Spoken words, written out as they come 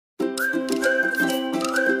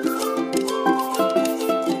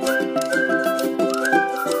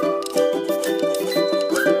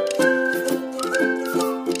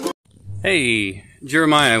Hey,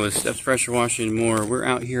 Jeremiah with Steps Pressure Washing and More. We're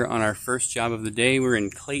out here on our first job of the day. We're in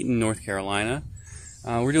Clayton, North Carolina.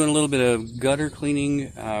 We're doing a little bit of gutter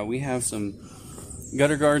cleaning. We have some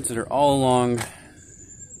gutter guards that are all along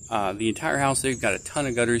the entire house. They've got a ton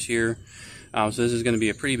of gutters here, so this is going to be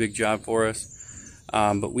a pretty big job for us.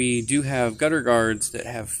 But we do have gutter guards that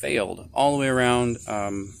have failed all the way around.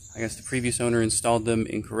 I guess the previous owner installed them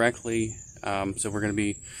incorrectly, so we're going to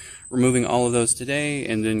be removing all of those today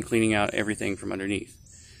and then cleaning out everything from underneath.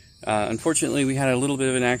 Unfortunately, we had a little bit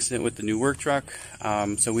of an accident with the new work truck,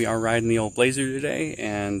 so we are riding the old Blazer today,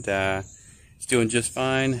 and it's doing just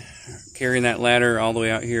fine, carrying that ladder all the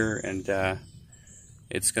way out here, and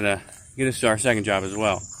it's going to get us to our second job as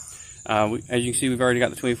well. As you can see, we've already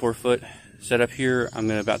got the 24-foot set up here. I'm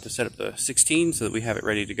about to set up the 16 so that we have it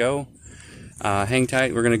ready to go. Hang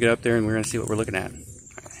tight, we're going to get up there and we're going to see what we're looking at.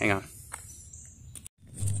 Right, hang on.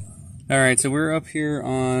 Alright, so we're up here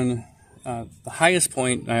on the highest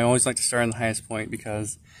point. I always like to start on the highest point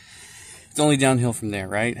because it's only downhill from there,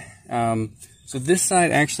 right? So this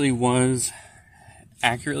side actually was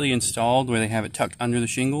accurately installed where they have it tucked under the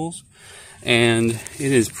shingles, and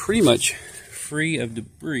it is pretty much free of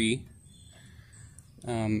debris.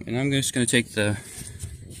 And I'm just going to take the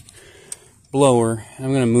blower. I'm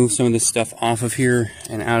going to move some of this stuff off of here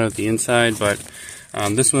and out of the inside, but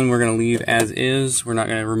this one we're going to leave as is. We're not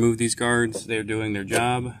going to remove these guards. They're doing their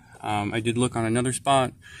job. I did look on another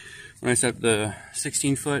spot when I set up the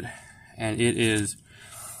 16-foot, and it is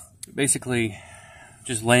basically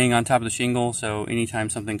just laying on top of the shingle, so anytime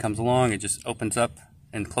something comes along, it just opens up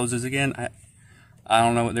and closes again. I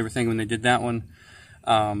don't know what they were thinking when they did that one,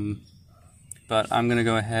 but I'm going to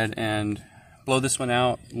go ahead and blow this one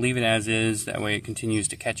out, leave it as is. That way it continues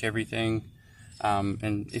to catch everything.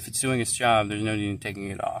 And if it's doing its job, there's no need in taking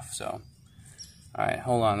it off. So, all right,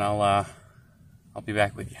 hold on. I'll be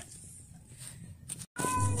back with you.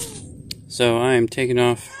 So I am taking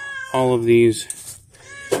off all of these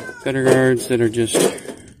gutter guards that are just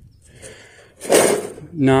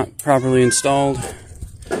not properly installed.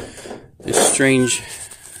 It's strange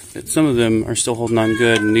that some of them are still holding on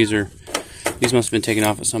good, and these must have been taken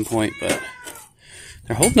off at some point, but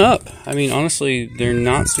they're holding up. I mean, honestly, they're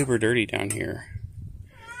not super dirty down here.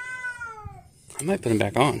 I might put them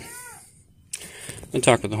back on. I'll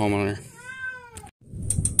talk with the homeowner.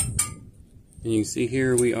 And you can see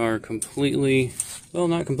here we are completely, well,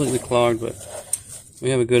 not completely clogged, but we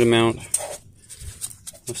have a good amount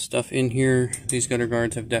of stuff in here. These gutter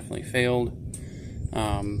guards have definitely failed.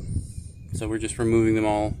 So we're just removing them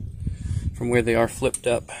all from where they are flipped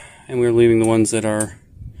up, and we're leaving the ones that are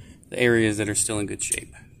the areas that are still in good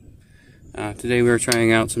shape. Today we are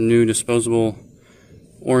trying out some new disposable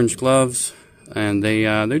orange gloves, and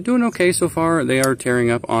they're doing okay so far. They are tearing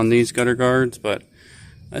up on these gutter guards, but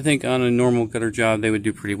I think on a normal gutter job they would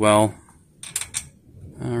do pretty well.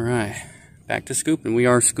 Alright, back to scooping. We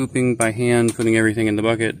are scooping by hand, putting everything in the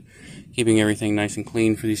bucket, keeping everything nice and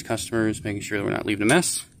clean for these customers, making sure that we're not leaving a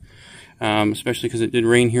mess. Especially because it did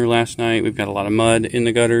rain here last night. We've got a lot of mud in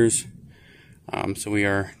the gutters. So we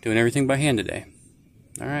are doing everything by hand today.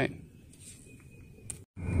 Alright.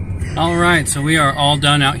 Alright, so we are all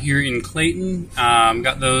done out here in Clayton.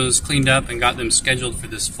 Got those cleaned up and got them scheduled for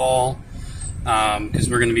this fall. Because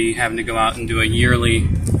we're going to be having to go out and do a yearly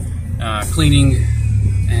cleaning.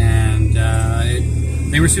 And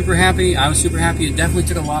they were super happy. I was super happy. It definitely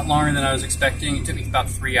took a lot longer than I was expecting. It took me about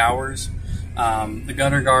 3 hours. The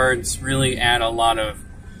gutter guards really add a lot of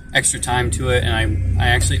extra time to it, and I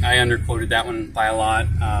underquoted that one by a lot,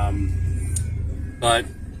 but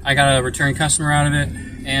I got a return customer out of it,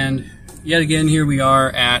 and yet again here we are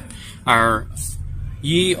at our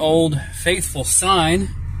ye old faithful sign,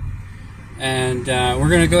 and we're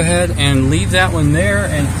going to go ahead and leave that one there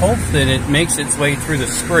and hope that it makes its way through the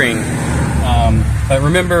spring. But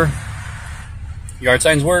remember, yard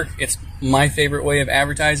signs work. It's my favorite way of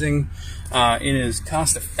advertising. It is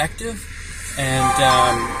cost effective,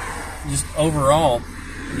 and just overall,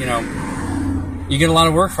 you know, you get a lot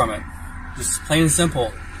of work from it. Just plain and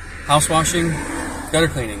simple. House washing, gutter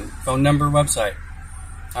cleaning, phone number, website.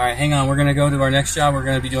 Alright, hang on, we're going to go to our next job. We're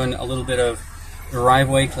going to be doing a little bit of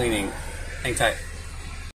driveway cleaning. Hang tight.